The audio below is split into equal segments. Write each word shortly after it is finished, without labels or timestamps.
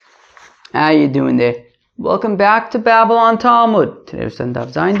How you doing there? Welcome back to Babylon Talmud. Today we're studying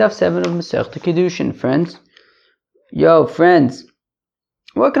Daf Zayin, Daf 7 of Masechta Kiddushin, friends. Yo, friends.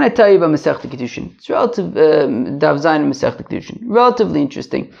 What can I tell you about Masechta Kiddushin? It's relative, Daf Zayin and Masechta Kiddushin. Relatively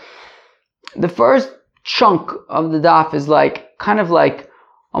interesting. The first chunk of the Daf is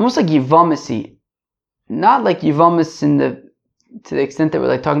almost like Yevamasi. Not like Yevamas to the extent that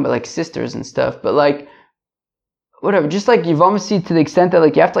we're talking about sisters and stuff, but whatever, just like Yevamasi to the extent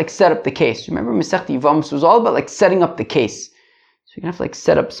that you have to set up the case. Remember Masechta Yevamas was all about setting up the case. So you're going to have to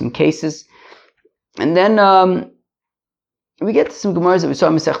set up some cases. And then we get to some Gemaras that we saw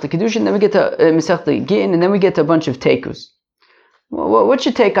in Masechta Kiddushin, then we get to Masechta Gittin, and then we get to a bunch of tekus. What's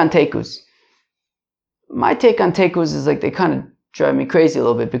your take on tekus? My take on tekus is they kind of drive me crazy a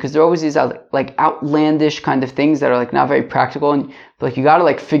little bit, because they're always these outlandish kind of things that are not very practical, and you got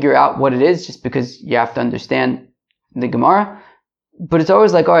to figure out what it is just because you have to understand the Gemara. But it's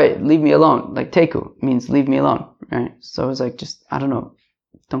always all right, leave me alone. Teku means leave me alone, right? So it's just, I don't know,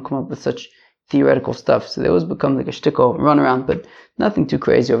 don't come up with such theoretical stuff. So they always become a shtickle run around, but nothing too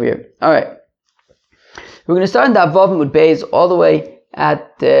crazy over here. All right, we're going to start in Daf Vav with Beis all the way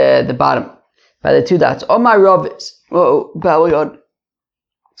at the bottom by the two dots. Oh my Ravis. Whoa, Balayon.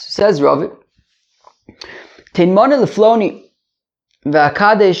 So says Ravi. Teinmana lefloni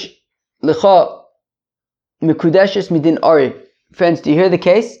v'akadesh lecha mikudeshes midin ari. Friends, do you hear the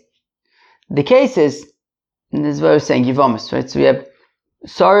case? The case is, and this is what I was saying, Yevamas, right? So we have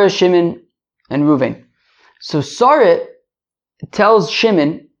Sarah, Shimon, and Reuven. So Sarah tells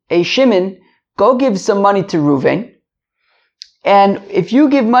Shimon, hey Shimon, go give some money to Reuven, and if you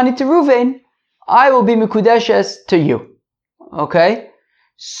give money to Reuven, I will be mikudeshes to you. Okay?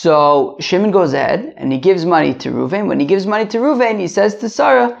 So Shimon goes ahead and he gives money to Reuven. When he gives money to Reuven, he says to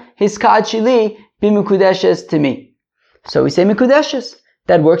Sarah, Hiskad shili, be mikudeshes to me. So we say mikudeshes.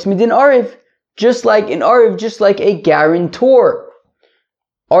 That works midin ariv. Just like in ariv, just like a guarantor.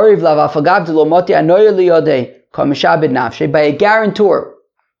 Ariv lavafagav de lo moti anoyer liyodei kamishabed nafshe. By a guarantor.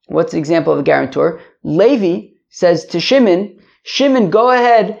 What's the example of a guarantor? Levi says to Shimon, Shimon, go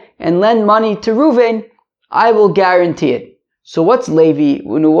ahead and lend money to Reuven. I will guarantee it. So what's Levi?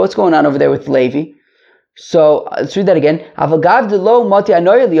 What's going on over there with Levi? So let's read that again.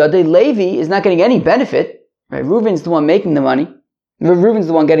 Levi is not getting any benefit. Right? Reuven's the one making the money. Reuven's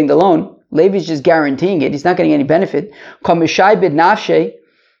the one getting the loan. Levi's just guaranteeing it. He's not getting any benefit.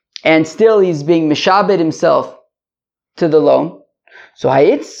 And still he's being mishabed himself to the loan. So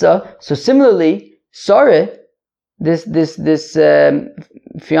similarly, Sarah, this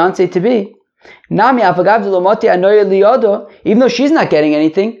fiance to be, even though she's not getting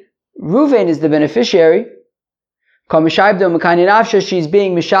anything, Reuven is the beneficiary. She's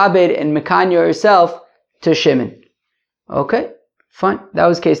being mishabed and mekanya herself to Shimon. Okay, fine. That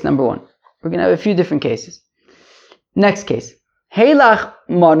was case number one. We're going to have a few different cases. Next case. Heilach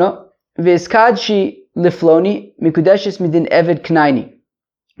mono v'eskadshi lifloni mikudeshes midin eved knaini.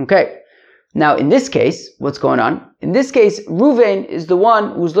 Okay. Now, in this case, what's going on? In this case, Reuven is the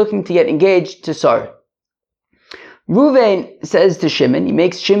one who's looking to get engaged to Sarah. Reuven says to Shimon, he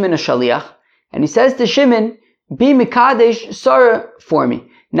makes Shimon a shaliach, and he says to Shimon, be mikadesh Sarah for me.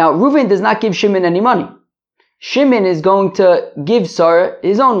 Now, Reuven does not give Shimon any money. Shimon is going to give Sarah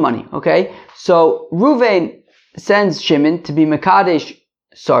his own money, okay? So, Reuven sends Shimon to be mikadesh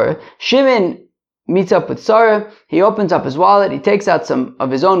Sarah. Shimon meets up with Sarah, he opens up his wallet, he takes out some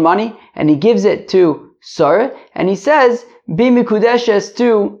of his own money, and he gives it to Sarah, and he says, be mikudeshes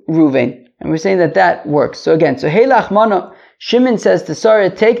to Reuven. And we're saying that works. So again, Heilach Mana, Shimon says to Sarah,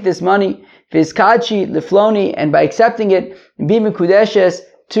 take this money, vizkachi lifloni, and by accepting it, be mikudeshes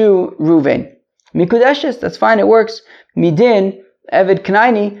to Reuven. Mikudeshes, that's fine, it works. Midin, Eved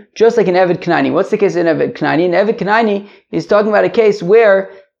Knaini, just like an Eved Knaini. What's the case in Eved Knaini? In Eved Knaini, he's talking about a case where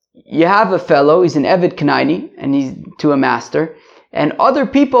you have a fellow, he's an Eved Knaini, and he's to a master, and other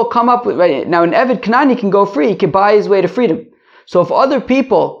people come up with, right, now an Eved Knaini can go free, he can buy his way to freedom. So if other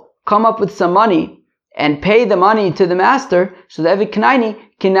people come up with some money and pay the money to the master, so the Eved Knaini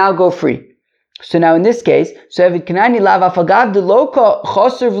can now go free. So now in this case, Eved Knaini lav afagav de loka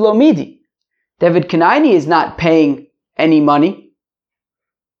choser v'lo midi. The Eved Knaini is not paying any money.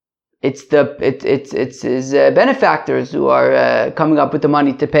 It's his benefactors who are coming up with the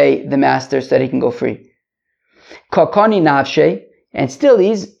money to pay the master so that he can go free. Kakani navshe, and still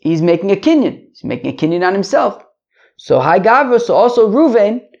he's making a kinyan. He's making a kinyan on himself. So Hai Gavra, so also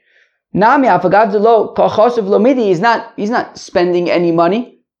Reuven, Nami afagav delo kachosav lomidi, he's not spending any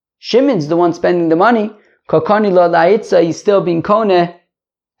money. Shimon's the one spending the money. Kakani lo laitza, he's still being kone.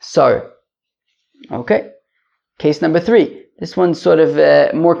 Sorry. Okay. Case number 3. This one's sort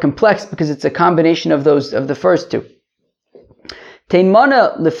of more complex because it's a combination of the first two.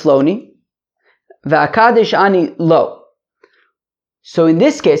 Teimana lifloni, va'akadesh ani lo. So in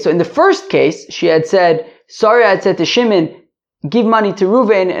this case, in the first case, she had said, Sarah had said to Shimon, give money to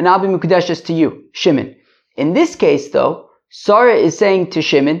Reuven and I'll be Mekudeshes to you, Shimon. In this case though, Sarah is saying to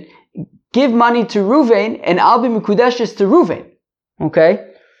Shimon, give money to Reuven and I'll be Mekudeshes to Reuven. Okay?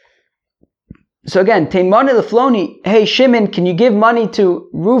 So again, Teimana lefloni, hey Shimon, can you give money to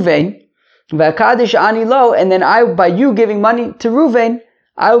Reuven? V'akadesh ani lo, and then by you giving money to Reuven,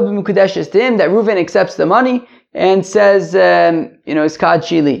 I will be Mekudeshes to him, that Reuven accepts the money and says, Iskad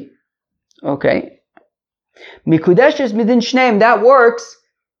Shili. Okay. Mikudeshes midin shneim, that works.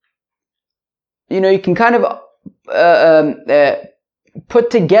 You can kind of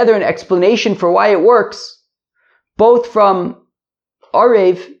put together an explanation for why it works, both from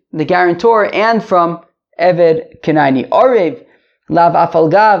Arev, the guarantor, and from Eved Kenani. Arev, lav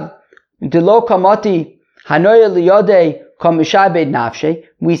afalgav, delo kamati, hanoya liyode, komishabed nafshe.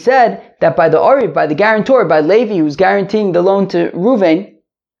 We said that by the Arev, by the guarantor, by Levi, who's guaranteeing the loan to Reuven,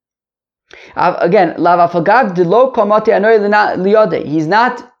 again, he's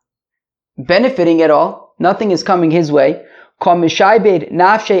not benefiting at all. Nothing is coming his way. And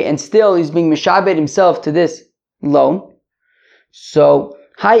still he's being mishabed himself to this loan. So,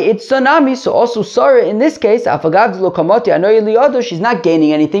 so also Sarah in this case, she's not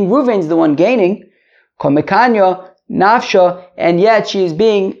gaining anything. Reuven's the one gaining. And yet she is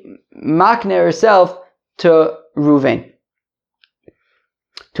being makne herself to Reuven.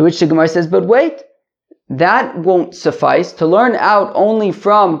 To which the Gemara says, but wait, that won't suffice. To learn out only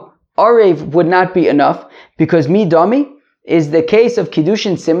from Arev would not be enough, because midami is the case of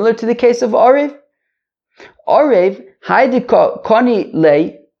Kiddushin similar to the case of Arev. Arev, haidika koni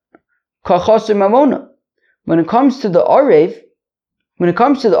lei kachosur mamona. When it comes to the Arev,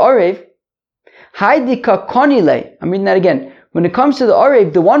 haidika koni lei. I'm reading that again. When it comes to the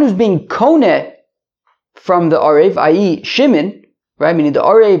Arev, the one who's being kone from the Arev, i.e. Shimon, right? Meaning the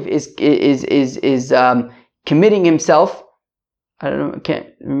Arev is committing himself. I can't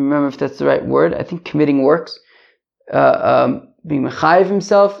remember if that's the right word. I think committing works. Being mechayev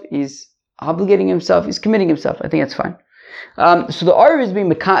himself, he's obligating himself, he's committing himself. I think that's fine. So the Arev is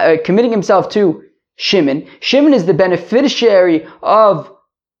being committing himself to Shimon. Shimon is the beneficiary of,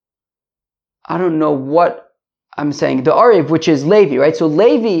 I don't know what I'm saying, the Arev, which is Levi, right? So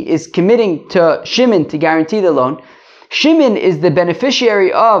Levi is committing to Shimon to guarantee the loan. Shimon is the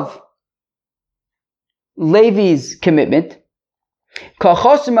beneficiary of Levi's commitment.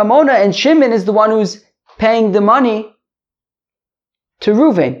 And Shimon is the one who's paying the money to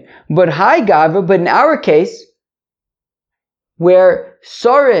Reuven. But in our case, where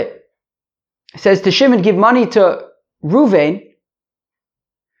Sarah says to Shimon, give money to Reuven,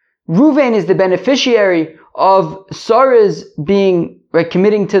 Reuven is the beneficiary of Sarah's being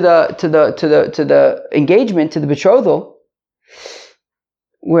committing to the engagement, to the betrothal.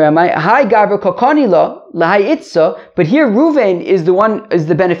 Where am I? Hi Gavra Kokonila Lahai Itza, but here Reuven is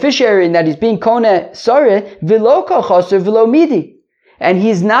the beneficiary in that he's being Kone Sarah Vilo Kochosur Vilo Midi. And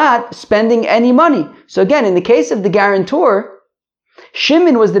he's not spending any money. So again, in the case of the guarantor,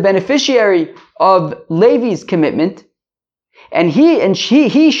 Shimon was the beneficiary of Levi's commitment, and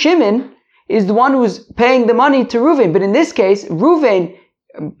Shimon is the one who's paying the money to Reuven. But in this case, Reuven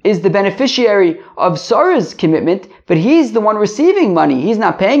is the beneficiary of Sarah's commitment, but he's the one receiving money. He's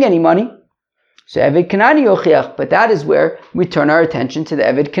not paying any money. So Eved Kanani Yochiach, but that is where we turn our attention to the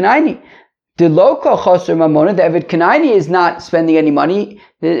Eved Kanani. The local Chosur Mamona, the Eved Kanani is not spending any money.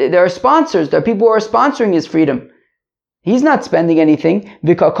 There are sponsors. There are people who are sponsoring his freedom. He's not spending anything.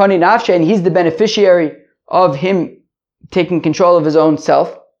 Vikakoni Nafshe, and he's the beneficiary of him taking control of his own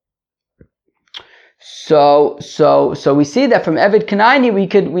self. So we see that from Eved Kanani, we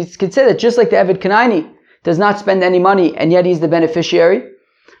could say that just like the Eved Kanani does not spend any money, and yet he's the beneficiary.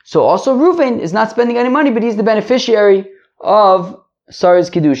 So also Reuven is not spending any money, but he's the beneficiary of Sarah's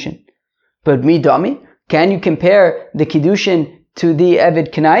Kiddushin. But midami, can you compare the Kiddushin to the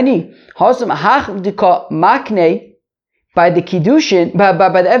Eved Kanani? By the Kiddushin, by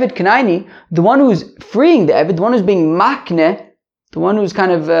the Eved Kanani, the one who's freeing the Eved, the one who's being makne, the one who's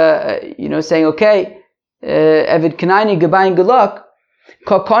kind of, saying, okay, Eved Kanani, goodbye and good luck,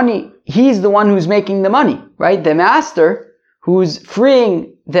 Kakani, he's the one who's making the money, right? The master who's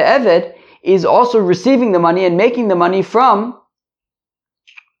freeing the Eved is also receiving the money and making the money from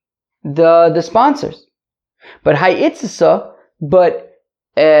the sponsors. But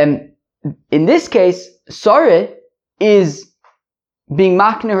in this case, Sarah is being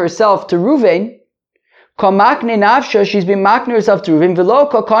makne herself to Reuven, She's been makne herself to Reuven,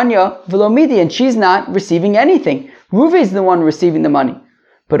 v'lo kokanya, v'lo midi, and she's not receiving anything. Reuven is the one receiving the money.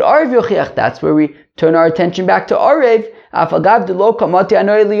 But Arev yochiach, that's where we turn our attention back to Arev,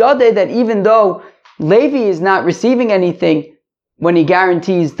 that even though Levi is not receiving anything when he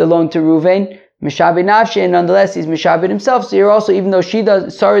guarantees the loan to Reuven, Mishabed Nafshe, and nonetheless he's Mishabed himself. So here also, even though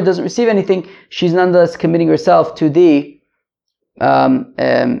Sarah doesn't receive anything, she's nonetheless committing herself to the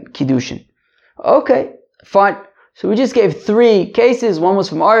Kiddushin. Okay, fine. So we just gave 3 cases. One was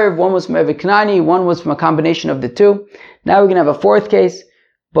from Arev, one was from Eved Knani, one was from a combination of the 2. Now we're going to have a 4th case.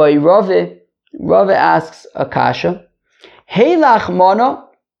 By Rave asks Akasha, Heilach mono,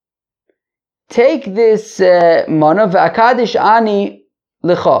 take this mono, v'akadish ani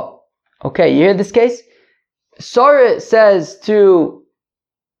lecha. Okay, you hear this case? Sarah says to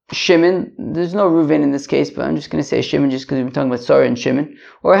Shimon, there's no Reuven in this case, but I'm just going to say Shimon just because we've been talking about Sarah and Shimon.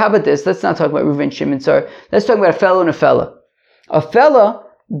 Or how about this? Let's not talk about Reuven, Shimon, Sarah. Let's talk about a fellow and a fella. A fella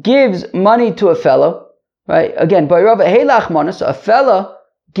gives money to a fellow, right? Again, by Rave, Heilach mono, so a fella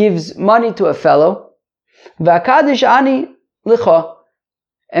gives money to a fellow, v'akadish ani licha,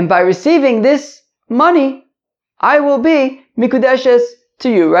 and by receiving this money, I will be mikudeshes to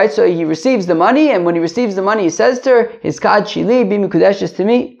you, right? So he receives the money, and when he receives the money, he says to her, his kad shili, be mikudeshes to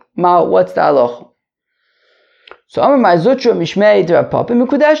me. Ma, what's the halacha? So Amar Marzutra mishmei de Rav Papa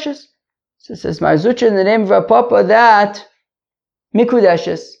mikudeshes. So it says Marzutra in the name of Rav Papa that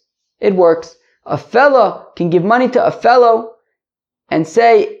mikudeshes. It works. A fellow can give money to a fellow and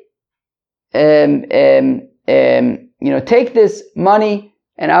say, take this money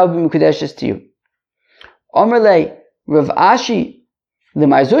and I will be Mekudeshes to you. Omerle, Rav Ashi, the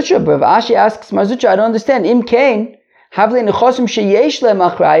Marzutra, Rav Ashi asks Marzutra, I don't understand. Im kain, havle nechosim sheyesh lehem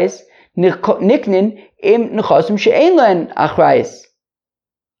achrayis, niknin im nechosim she'ein lehem achrayis.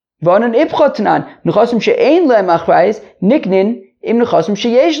 V'onan ipchotanan, nechosim she'ein lehem achrayis, niknin im nechosim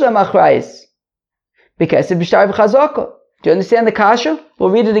sheyesh lehem achrayis. Because it's b'shtar v'chazaka. Do you understand the kasha? We'll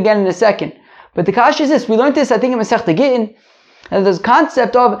read it again in a second. But the kasha is this. We learned this, I think, in Masechta Gittin. And there's a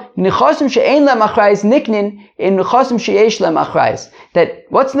concept of nechosim she'ein lehem achrayis niknin in nechosim she'yesh lehem achrayis. That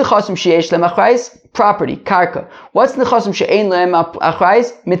what's nechosim she'yesh lehem achrayis? Property, karka. What's nechosim she'ein lehem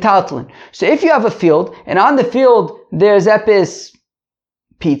achrayis? Metaltalin. So if you have a field, and on the field there's epis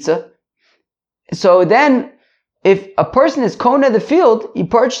pizza, so then if a person is kona the field, he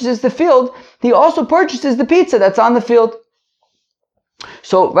purchases the field, he also purchases the pizza that's on the field.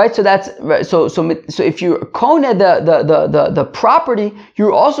 So right, so that's right. So if you kona the property,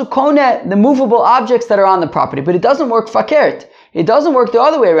 you're also kona the movable objects that are on the property. But it doesn't work fakert. It doesn't work the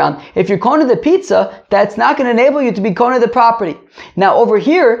other way around. If you're kona the pizza, that's not going to enable you to be kona the property. Now over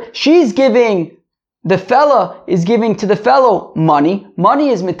here, the fella is giving to the fellow money. Money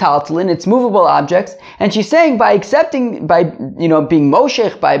is metaltalin, it's movable objects. And she's saying by accepting, being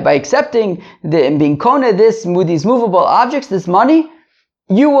moshech, by accepting and being kona these movable objects, this money,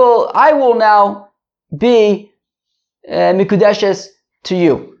 I will now be mikudeshes to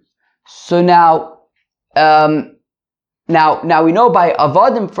you. So now we know by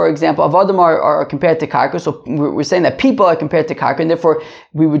avodim, for example, avodim are compared to karka. So we're saying that people are compared to karka, and therefore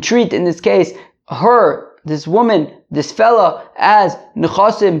we would treat in this case this woman, this fella, as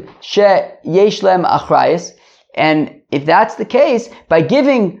nechosim she yesh lehem achrayis. And if that's the case, by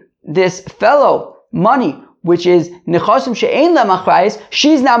giving this fellow money, which is nechosim she'ein lehem achrayis,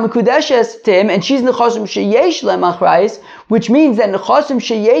 she's now mekudeshes to him, and she's nechosim sheyesh lehem achrayis, which means that nechosim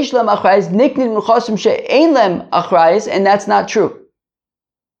sheyesh lehem achrayis niknin nechosim she'ein lehem achrayis, and that's not true.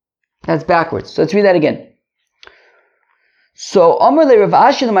 That's backwards. So let's read that again. So Amar le Rav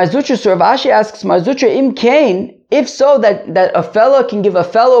Ashi the Marzutra. So Rav Ashi asks Marzutra, Im kain, if so that a fellow can give a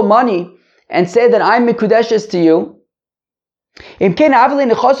fellow money and say that I'm mikudeshes to you. Im kain avli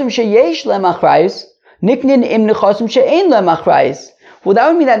nechosim sheyesh lehem achrayis. Niknin im nechosim she'ein lehem achrayis. Well, that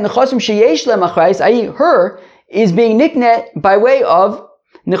would mean that nechosim sheyesh lehem achrayis, i.e. her, is being nikne by way of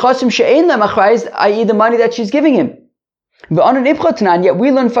nechosim she'ein lehem achrayis, i.e. the money that she's giving him. V'anon ipchotanan, yet we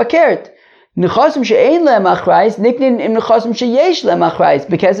learn fakert. Nechosim she'ein lehem achrayis, niknin im nechosim sheyesh lehem achrayis,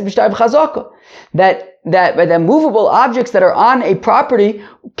 because of b'shtar v'chazaka. That movable objects that are on a property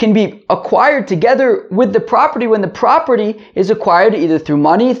can be acquired together with the property when the property is acquired either through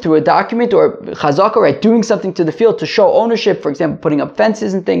money, through a document, or chazaka, right, doing something to the field to show ownership, for example, putting up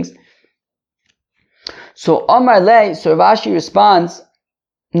fences and things. So Amar Le, so Rav Ashi responds,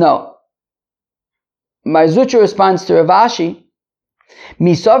 no. Marzutra responds to Rav Ashi,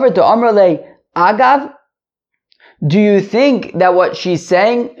 Misaver to Amar Le, Agav, do you think that what she's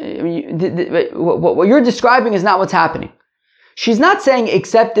saying, what you're describing is not what's happening? She's not saying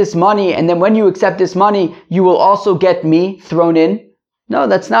accept this money, and then when you accept this money, you will also get me thrown in. No,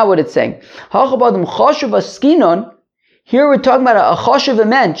 that's not what it's saying. Here we're talking about a choshev a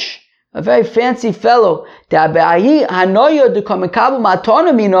mensch, a very fancy fellow.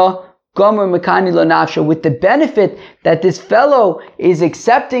 With the benefit that this fellow is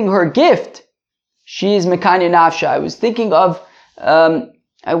accepting her gift, she is mekanya nafsha. I was thinking of,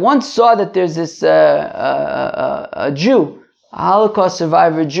 I once saw that there's this a Jew, a Holocaust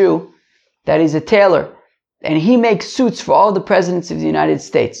survivor Jew, that is a tailor, and he makes suits for all the presidents of the United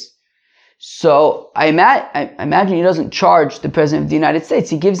States. So I imagine he doesn't charge the president of the United States.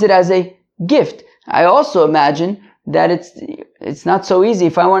 He gives it as a gift. I also imagine that it's not so easy.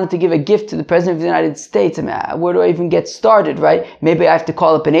 If I wanted to give a gift to the President of the United States, I mean, where do I even get started, right? Maybe I have to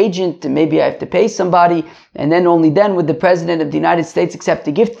call up an agent, and maybe I have to pay somebody, and then only then would the President of the United States accept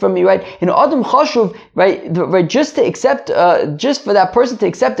a gift from me, right? In Adam Chashuv, right, just to accept, just for that person to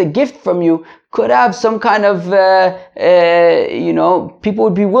accept a gift from you could have some kind of, people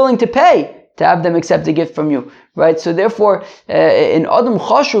would be willing to pay to have them accept a gift from you, right? So therefore, in Adam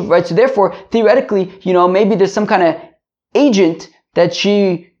Chashuv, right? So therefore, theoretically, maybe there's some kind of agent that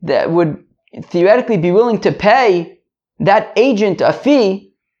would theoretically be willing to pay that agent a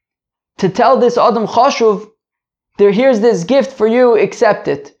fee to tell this Adam Chashuv, here's this gift for you, accept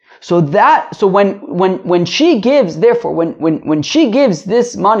it. So when she gives, therefore, when she gives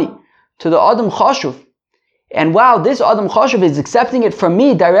this money to the Adam Chashuv, and wow, this Adam Chashuv is accepting it from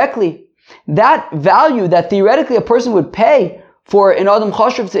me directly, that value that theoretically a person would pay for an Adam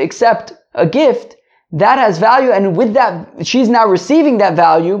Chashuv to accept a gift, that has value, and with that, she's now receiving that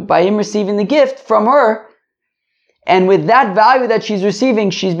value by him receiving the gift from her, and with that value that she's receiving,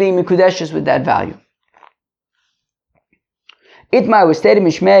 she's being mikudeshes with that value. Itmar was stated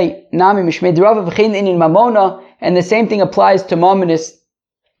mishmei, nami mishmei derava v'chein inin mamona, and the same thing applies to mominous,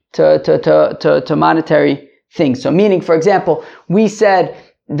 to monetary things. So meaning, for example, we said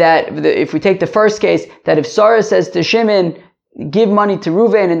that if we take the first case, that if Sarah says to Shimon, give money to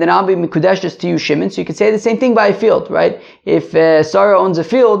Reuven and then I'll be mikudeshes to you, Shimon. So you could say the same thing by a field, right? If Sarah owns a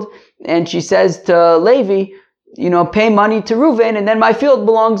field and she says to Levi, pay money to Reuven and then my field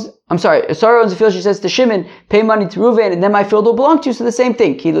belongs, if Sarah owns a field, she says to Shimon, pay money to Reuven and then my field will belong to you. So the same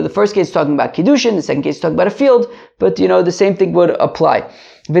thing. The first case is talking about Kiddushin, the second case is talking about a field, but the same thing would apply.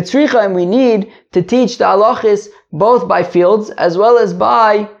 V'tzricha, and we need to teach the halachis both by fields as well as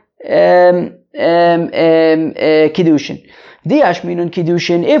by Kiddushin. Diashminun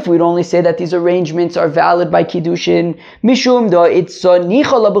Kiddushin, if we'd only say that these arrangements are valid by Kiddushin, Mishum do it's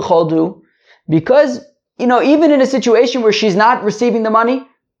nichala b'choldu, because, even in a situation where she's not receiving the money,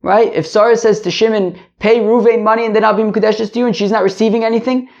 right? If Sarah says to Shimon, pay Reuven money and then I'll be mikudeshes to you, and she's not receiving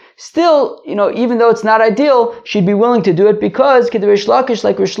anything, still, even though it's not ideal, she'd be willing to do it because, Kid Rish Lakish,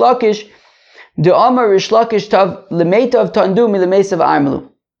 like Rish Lakish, the Amar Rish Lakish tav lemeitav tandu milemesav armelu.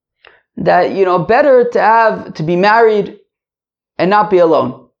 That, better to be married and not be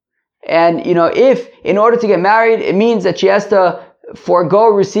alone. And, if in order to get married, it means that she has to forego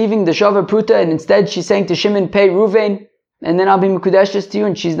receiving the Shava Pruta, and instead she's saying to Shimon, pay Reuven, and then I'll be mikudeshes to you,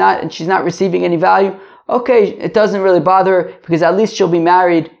 and she's not receiving any value. Okay, it doesn't really bother her, because at least she'll be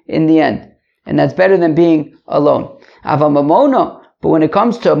married in the end. And that's better than being alone. Avamamona, but when it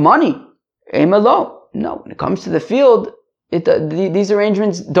comes to money, aim alone. No, when it comes to the field, these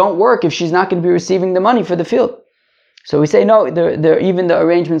arrangements don't work if she's not going to be receiving the money for the field. So we say no, even the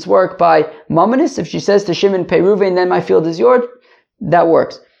arrangements work by mominus. If she says to Shimon, pay Reuven, then my field is yours, that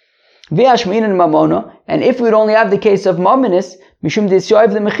works. V'ashmin and mamona, and if we'd only have the case of mominus, mishum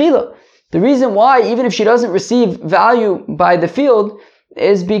disyoiv the mechila. The reason why, even if she doesn't receive value by the field,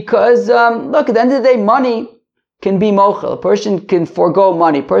 is because, look, at the end of the day, money can be mochel. A person can forego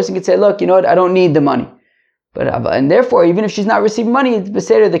money. A person can say, look, I don't need the money. And therefore, even if she's not receiving money, the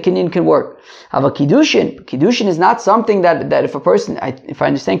kinyan can work. However, Kiddushin is not something that if a person, if I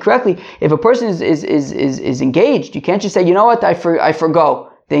understand correctly, if a person is engaged, you can't just say, I forgo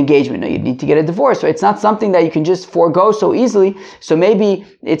the engagement. No, you need to get a divorce, right? It's not something that you can just forego so easily. So maybe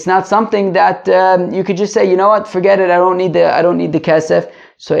it's not something that you could just say, forget it. I don't need the kesef.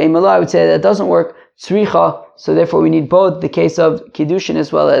 So Eimela, I would say that doesn't work. Tzricha. So therefore, we need both the case of Kiddushin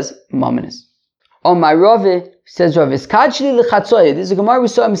as well as mominus. On my Rave, says Rav, this is a Gemara we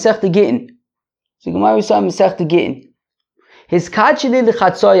saw in Masechta Gittin. His kachli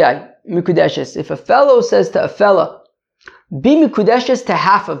lechatzoyai mikudeshes. If a fellow says to a fella, be mikudeshes to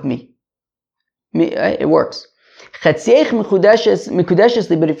half of me, it works. Chatziech mikudeshes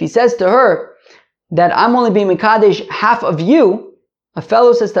li. But if he says to her that I'm only being mikadesh half of you, a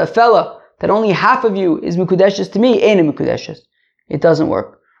fellow says to a fella that only half of you is mikudeshes to me, ain't mikudeshes. It doesn't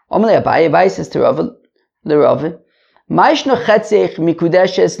work. Abaye says to Rav,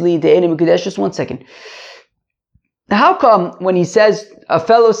 one second. How come when he says, a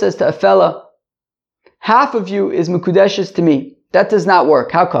fellow says to a fella, half of you is mikudeshes to me? That does not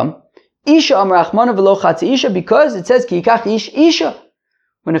work. How come? Isha amrachmana v'lo chatzi isha, because it says ki yikach ish isha.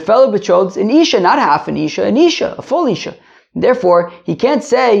 When a fellow betroths an isha, not half an isha, a full isha. Therefore, he can't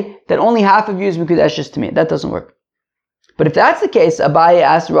say that only half of you is mikudeshes to me. That doesn't work. But if that's the case, Abaye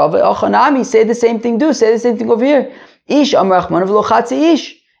asks Rav, Ochanami, say the same thing say the same thing over here. Ish amrachmana v'lo chatzi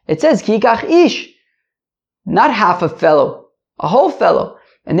ish. It says ki yikach ish. Not half a fellow, a whole fellow.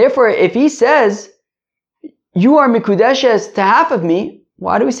 And therefore, if he says, you are mikudeshes to half of me,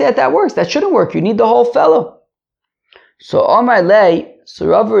 why do we say that works? That shouldn't work. You need the whole fellow. So Omar Lei, so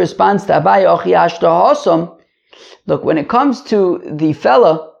Rav responds to Abaye, Ochi ashta hosam. Look, when it comes to the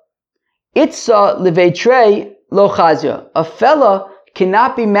fella, itza levetrei lo chazia. A fella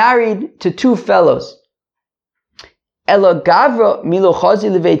cannot be married to two fellows. Elo gavra milo chazi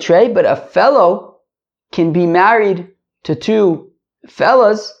levetrei, but a fellow can be married to two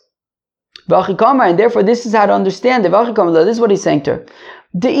fellas. And therefore this is how to understand it. This is what he's saying to her.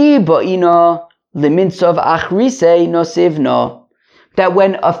 That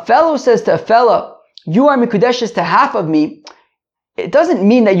when a fellow says to a fella, you are mikudeshes to half of me, it doesn't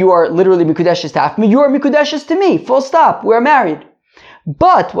mean that you are literally mikudeshes to half of me. You are mikudeshes to me, full stop. We're married.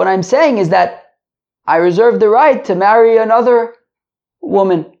 But what I'm saying is that I reserve the right to marry another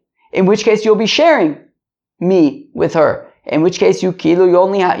woman, in which case you'll be sharing me with her. In which case you'll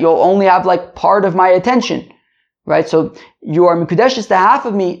only have like part of my attention, right? So you are mikudeshes to half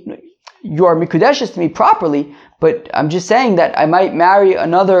of me. You are mikudeshes to me properly, but I'm just saying that I might marry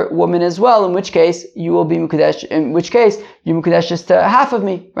another woman as well. In which case you will be mikudesh. In which case you mikudeshes to half of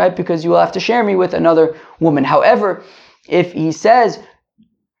me, right? Because you will have to share me with another woman. However, if he says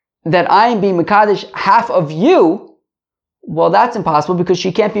that I am being mikadesh half of you, well, that's impossible because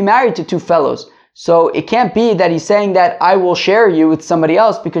she can't be married to two fellows. So it can't be that he's saying that I will share you with somebody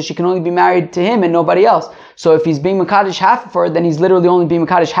else because she can only be married to him and nobody else. So if he's being Mekadesh half of her, then he's literally only being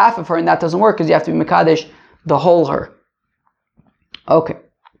Mekadesh half of her, and that doesn't work because you have to be Mekadesh the whole her. Okay.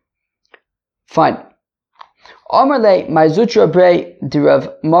 Fine. Omerle Marzutra Bre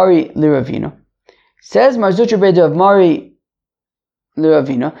Dirav Mari Liravino. Says Marzutra Bre Dirav Mari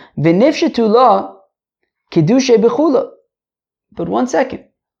Liravino, V'nifshetu la Kiddushe b'chula. But one second.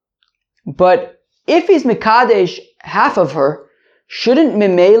 But if he's Mekadesh half of her, shouldn't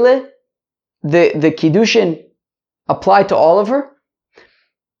Memele, the Kiddushin, apply to all of her?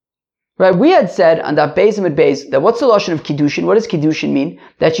 Right, we had said on that Beis Amid Beis that what's the lashon of Kiddushin? What does Kiddushin mean?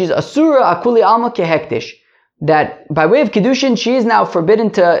 That she's Asura Akuli Alma Kehektish. That by way of Kiddushin, she is now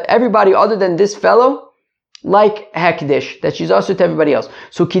forbidden to everybody other than this fellow, like Hekdish, that she's also to everybody else.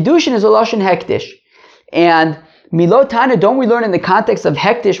 So Kiddushin is a lashon Hekdish. And Milotana, don't we learn in the context of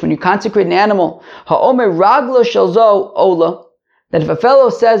Hektish, when you consecrate an animal, Ha'omer Raglo Shalzo Ola, that if a fellow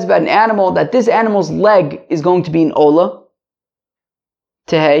says about an animal that this animal's leg is going to be an Ola,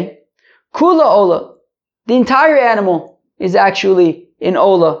 Tehei, Kula Ola, the entire animal is actually in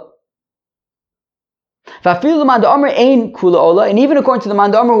Ola. And even according to the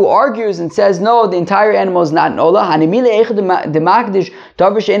Mandamar who argues and says, no, the entire animal is not an Ola,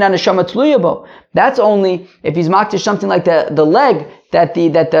 that's only if he's makdish something like the leg, that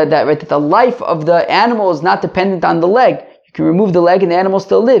the life of the animal is not dependent on the leg. You can remove the leg and the animal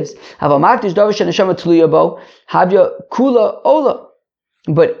still lives.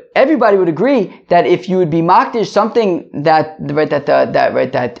 But everybody would agree that if you would be makdish something that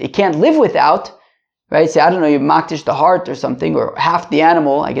it can't live without, right? Say, I don't know, you makdish the heart or something, or half the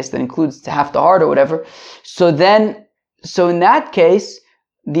animal, I guess that includes half the heart or whatever. So in that case,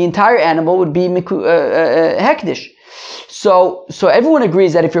 the entire animal would be hekdish. So everyone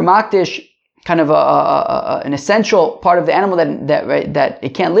agrees that if you're makdish kind of an essential part of the animal that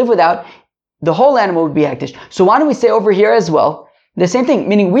it can't live without, the whole animal would be hekdish. So why don't we say over here as well, the same thing,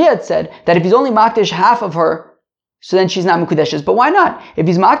 meaning we had said that if he's only makdish half of her, so then she's not Mekudeshes. But why not? If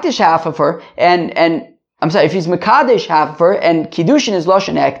he's Makdish half of her, if he's Mekadesh half of her, and Kiddushin is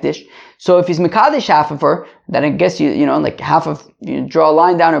Lashon Hekdish, so if he's Mekadesh half of her, then I guess like half of, draw a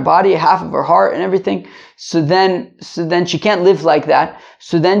line down her body, half of her heart and everything, so then she can't live like that,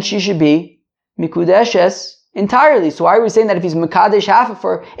 so then she should be Mekudeshes entirely. So why are we saying that if he's Mekadesh half of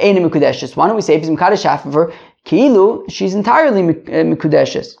her, ain't Mekudeshes? Why don't we say if he's Mekadesh half of her, Ki'ilu, she's entirely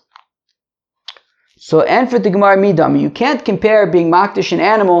Mekudeshes? So, and for the Gemara Midam, you can't compare being makdish an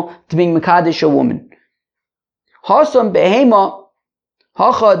animal to being mekadesh a woman. Hasam behema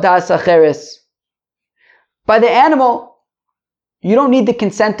Hacha das acheres. By the animal, you don't need the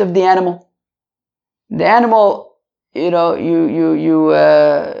consent of the animal. The animal, the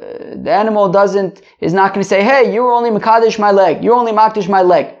animal is not going to say, hey, you were only mekadesh my leg, you're only makdish my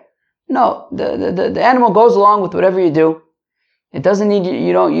leg. No, the animal goes along with whatever you do. It doesn't need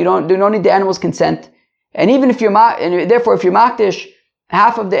you don't need the animal's consent. And even if you're therefore if you're makdish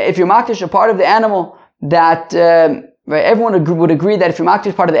if you're makdish a part of the animal that everyone would agree that if you're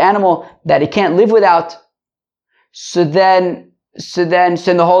makdish part of the animal that it can't live without, so then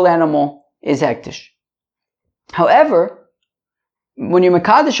the whole animal is hektish. However, when you're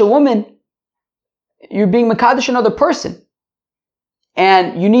mekadesh a woman, you're being mekadesh another person,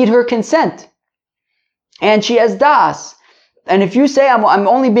 and you need her consent, and she has das. And if you say I'm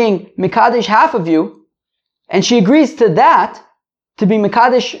only being mekadesh half of you, and she agrees to that, to be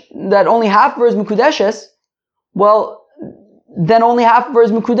mekadesh that only half of her is mekudeshes, well, then only half of her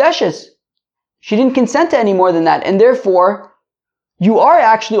is mekudeshes. She didn't consent to any more than that, and therefore you are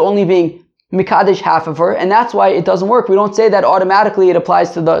actually only being mekadesh half of her, and that's why it doesn't work. We don't say that automatically it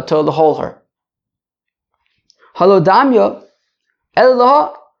applies to the whole her. Halodamya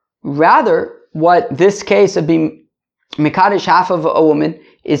elah. Rather, what this case of being mekadesh half of a woman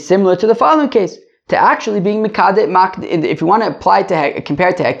is similar to the following case, to actually being mekadesh. If you want to apply to compare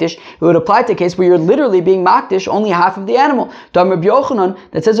it to hektish, it would apply to a case where you're literally being makdish only half of the animal.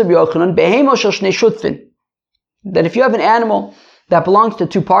 That says Rabbi Yochanan, behemo shel shnei shutfin, that if you have an animal that belongs to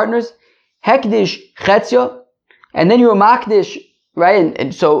two partners, hekdish chetzio, and then you're makdish, right?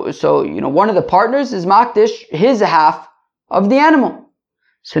 And so one of the partners is makdish his half of the animal.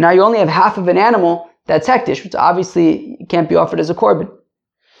 So now you only have half of an animal that's hektish, which obviously can't be offered as a korban.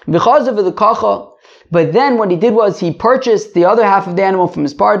 But then what he did was he purchased the other half of the animal from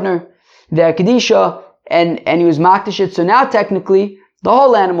his partner, the kedisha, and he was makdish it. So now technically the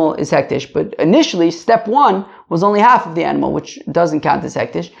whole animal is hektish. But initially, step one was only half of the animal, which doesn't count as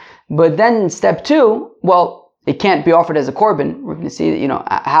hektish. But then step two, well, it can't be offered as a korban. We're going to see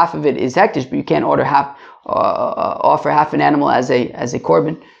that half of it is hektish, but you can't offer half an animal as a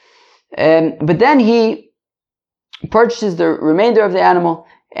korban. But then he purchases the remainder of the animal,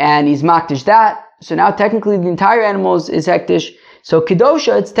 and he's makdish that. So now technically the entire animal is hektish. So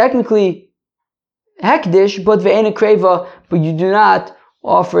kedosha, it's technically hektish, but ve'ena kreva, but you do not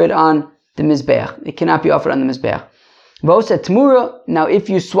offer it on the mizbeach. It cannot be offered on the mizbeach. V'osa tmura. Now if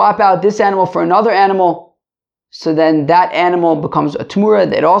you swap out this animal for another animal, so then that animal becomes a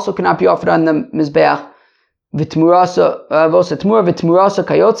tmura. It also cannot be offered on the mizbeach. V'tmurasa v'osa tmura v'tmurasa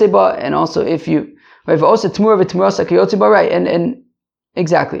kayotzeba. And also if you v'osa tmura v'tmurasa kayotzeba, right? And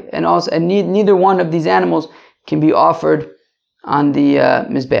exactly. And also, neither one of these animals can be offered on the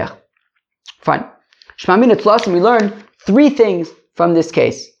mizbeach. Fine. Shmamina tlasim. We learn three things from this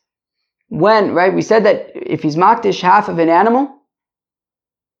case. We said that if he's makdish half of an animal,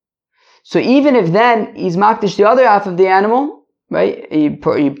 so even if then he's makdish the other half of the animal, right? He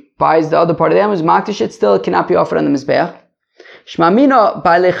buys the other part of the animal, he's makdish it, still it cannot be offered on the mizbeach. Shmamina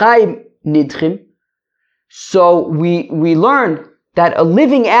ba'alei nidchim. So we learn that a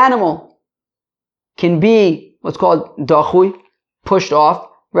living animal can be what's called dachui, pushed off,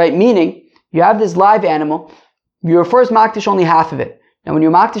 right? Meaning, you have this live animal, you're first makdish only half of it. Now when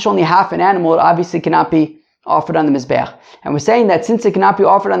you're makdish only half an animal, it obviously cannot be offered on the mizbeach. And we're saying that since it cannot be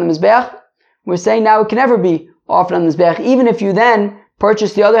offered on the mizbeach, we're saying now it can never be offered on the mizbeach. Even if you then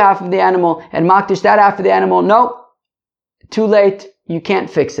purchase the other half of the animal and makdish that half of the animal, no, too late, you can't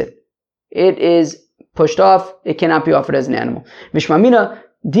fix it. It is pushed off, it cannot be offered as an animal. Vishmamina,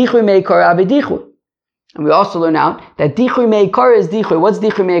 dichui meikara abe dichui. And we also learn out that dichui meikara is dichui. What's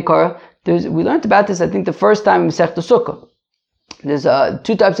dichui meikara? We learned about this, I think, the first time in Masechta Sukkah. There's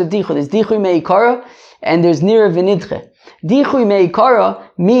two types of dichui. There's dichui meikara and there's nira v'nidche. Dichui meikara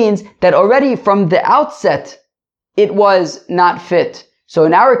means that already from the outset, it was not fit. So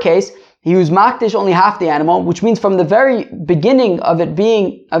in our case, he was makdish only half the animal, which means from the very beginning of him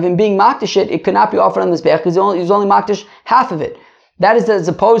being makdish it could not be offered on this mizbeach because he was only makdish half of it. That is as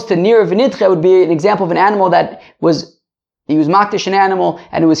opposed to nira v'nidche would be an example of an animal that he was makdish an animal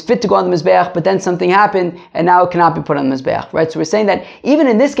and it was fit to go on the mizbeach, but then something happened and now it cannot be put on the mizbeach, right? So we're saying that even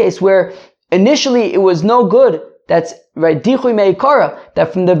in this case where initially it was no good, that's right, dichui meikara,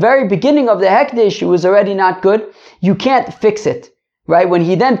 that from the very beginning of the hekdish it was already not good, you can't fix it. Right? When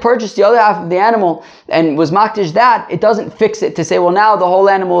he then purchased the other half of the animal and was makdish that, it doesn't fix it to say, well, now the whole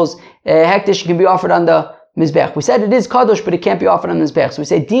animal's hekdish can be offered on the mizbech. We said it is kadosh, but it can't be offered on the mizbech. So we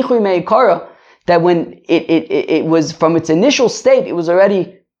say dichui meikara, that when it was from its initial state, it was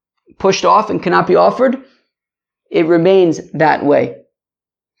already pushed off and cannot be offered. It remains that way.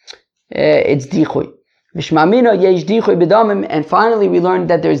 it's dichui. And finally we learned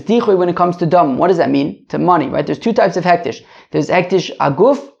that there's dichui when it comes to dam. What does that mean? To money, right? There's two types of hektish. There's hektish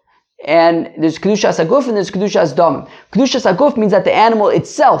aguf, and there's kedushas aguf, and there's kedushas damim. Kedushas aguf means that the animal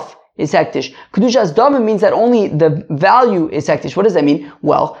itself is hektish. Kedushas damim means that only the value is hektish. What does that mean?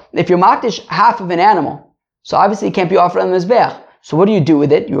 Well, if you're maktish half of an animal, so obviously it can't be offered on the mizbeach. So what do you do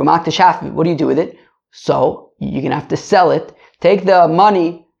with it? You're maktish half of it. What do you do with it? So you're gonna have to sell it. Take the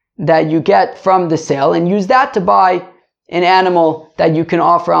money that you get from the sale and use that to buy an animal that you can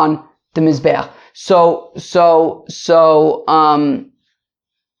offer on the mizbeach. So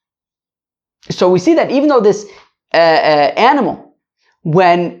we see that even though this animal,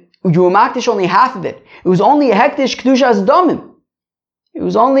 when you were makdish only half of it, it was only a hektish kedushas damim. It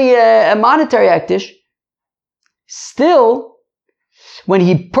was only a monetary hektish. Still, when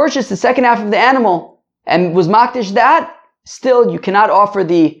he purchased the second half of the animal and was makdish that, still you cannot offer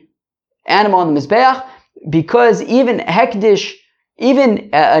the animal on the mizbeach, because even hekdish, even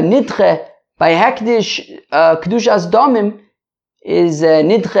a nidche by hekdish kedushas damim is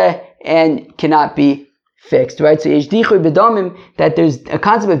nidche and cannot be fixed, right? So yesh dichui b'damim, that there's a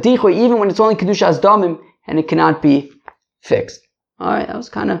concept of dichui even when it's only kedushas damim and it cannot be fixed. All right, that was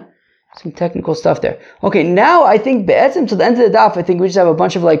kind of some technical stuff there. Okay, now I think be'etzim to the end of the daf, I think we just have a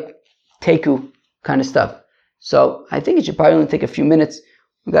bunch of like teku kind of stuff. So I think it should probably only take a few minutes.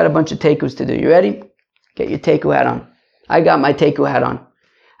 We got a bunch of tekus to do. You ready? Get your teku hat on. I got my teku hat on.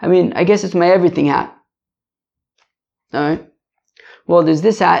 I mean, I guess it's my everything hat. All right. Well, there's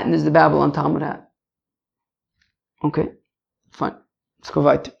this hat and there's the Babylon Talmud hat. Okay, fine. Let's go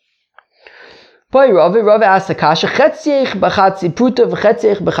weiter. Rav asked the kasha, chetzich b'chatzi pruta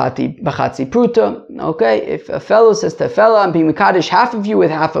v'chetzich b'chatzi pruta. Okay, if a fellow says to a fellow, I'm being mekadesh half of you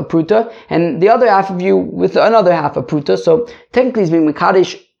with half a pruta, and the other half of you with another half a pruta, so technically he's being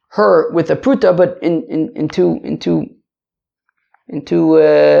mekadesh her with a pruta, but in two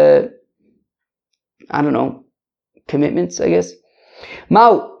I don't know, commitments, I guess.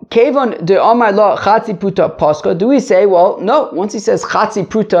 Now, kevon de omar lo chatzi pruta paska. Do we say, well, no, once he says chatzi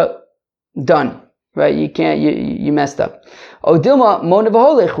pruta, done, right? You can't, you messed up. Oh, Dilma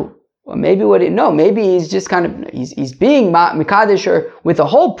monavaholechu. Or maybe maybe he's just kind of, he's being mikadesher with a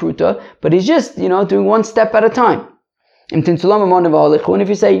whole pruta, but he's just, doing one step at a time. And if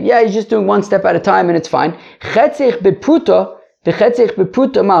you say, yeah, he's just doing one step at a time and it's fine. Chetzich bepruta, v'chetzich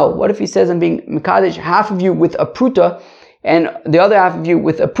bepruta mao. What if he says, I'm being mikadesh half of you with a pruta and the other half of you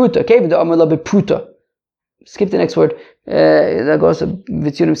with a pruta? Okay, but the amar la bepruta. Skip the next word. That goes to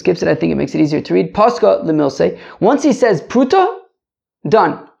Vitzunim skips it. I think it makes it easier to read. Paska lemilse. Once he says pruta,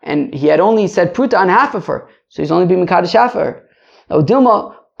 done. And he had only said pruta on half of her, so he's only been mekadesh half of her. Now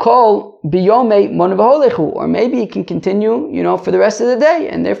Dilma call biyome monavaholechu, or maybe he can continue, for the rest of the day.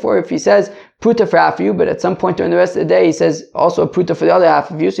 And therefore, if he says pruta for half of you, but at some point during the rest of the day he says also a pruta for the other half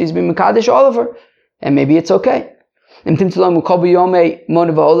of you, so he's been mekadesh all of her, and maybe it's okay. And if you're going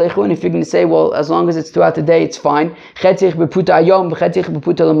to say, well, as long as it's throughout the day, it's fine. What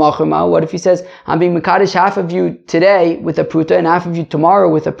if he says, I'm being mekadesh half of you today with a pruta and half of you tomorrow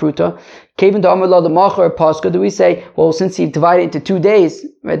with a pruta? Do we say, well, since he divided into 2 days,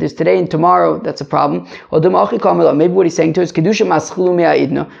 right? There's today and tomorrow, that's a problem. Maybe what he's saying to us, where the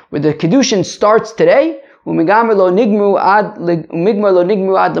Kiddushin starts today,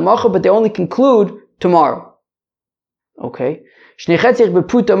 but they only conclude tomorrow. Okay.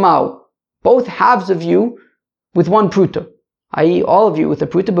 Both halves of you with one pruta, i.e. all of you with a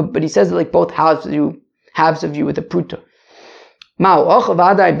pruta, but he says it like both halves of you with a pruta.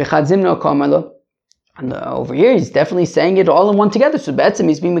 And over here he's definitely saying it all in one together. So be'etzim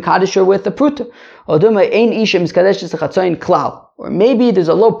he's being mekadesher with a pruta. Or maybe there's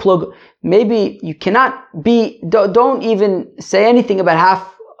a low plug. Maybe you cannot be. Don't even say anything about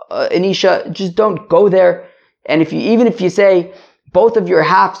half an isha. Just don't go there. And even if you say both of your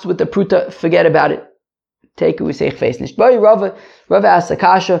halves with the pruta, forget about it. Take it, we say chveis nicht. Rava asks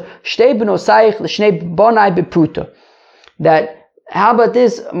Akasha, shtei b'nosayich l'shnei bonai b'pruta. That, how about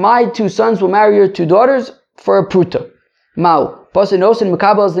this? My 2 sons will marry your 2 daughters for a pruta. Mau.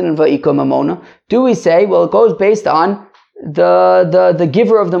 Do we say, well, it goes based on the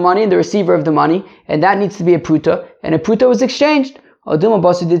giver of the money and the receiver of the money, and that needs to be a pruta, and a pruta was exchanged. Or do we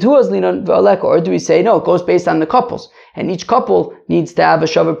say, no, it goes based on the couples, and each couple needs to have a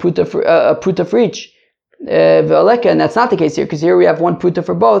shavar pruta for each. And that's not the case here, because here we have 1 pruta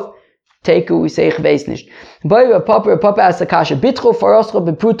for both. Teku, we say chveis nicht. Papa asks Akasha, bitcho faroscha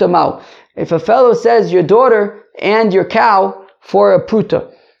bepruta mau. If a fellow says your daughter and your cow for a pruta,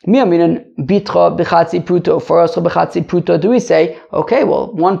 Bitra b'chatzi pruta, faroscha b'chatzi pruta. Do we say, okay,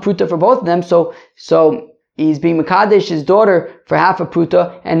 well, one pruta for both of them, so he's being mekadesh his daughter for half a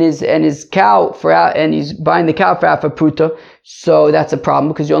pruta and his cow and he's buying the cow for half a pruta, so that's a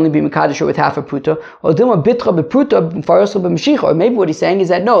problem because you only be mekadesh her with half a pruta. Or maybe what he's saying is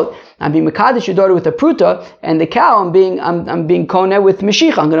that no, I'm being mekadesh your daughter with a pruta and the cow I'm being koneh with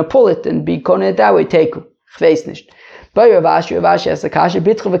meshicha. I'm going to pull it and be koneh that way. Teku chveis nicht. Your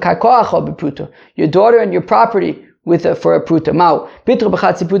daughter and your property for a pruta.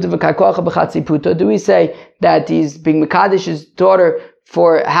 Do we say that he's being mekadesh his daughter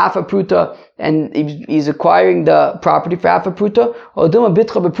for half a pruta and he's acquiring the property for half a pruta?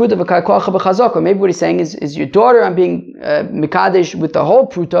 Or maybe what he's saying is your daughter I'm being mekadesh with the whole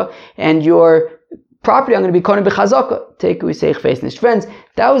pruta and your property I'm going to be koneh b'chazaka. Take we say chveis nicht. Friends,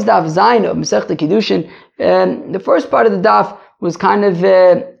 that was daf zayin of Masechta Kiddushin. The first part of the daf was kind of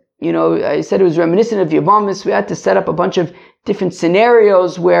I said it was reminiscent of Yavamis. We had to set up a bunch of different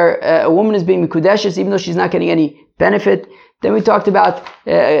scenarios where a woman is being mikudeshes even though she's not getting any benefit. Then we talked about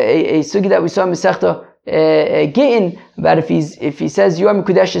a sugi that we saw in Masechta Gittin, about if he says you are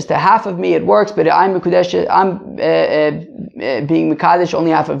mikudeshes to half of me, it works, but I'm mikudeshes, I'm being mikadesh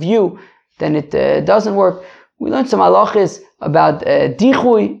only half of you, then it doesn't work. We learned some halachas about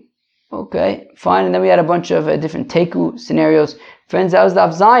dichui. Okay, fine. And then we had a bunch of different teku scenarios. Friends, that was the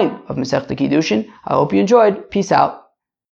Daf Zayin of Masechta Kiddushin. I hope you enjoyed. Peace out.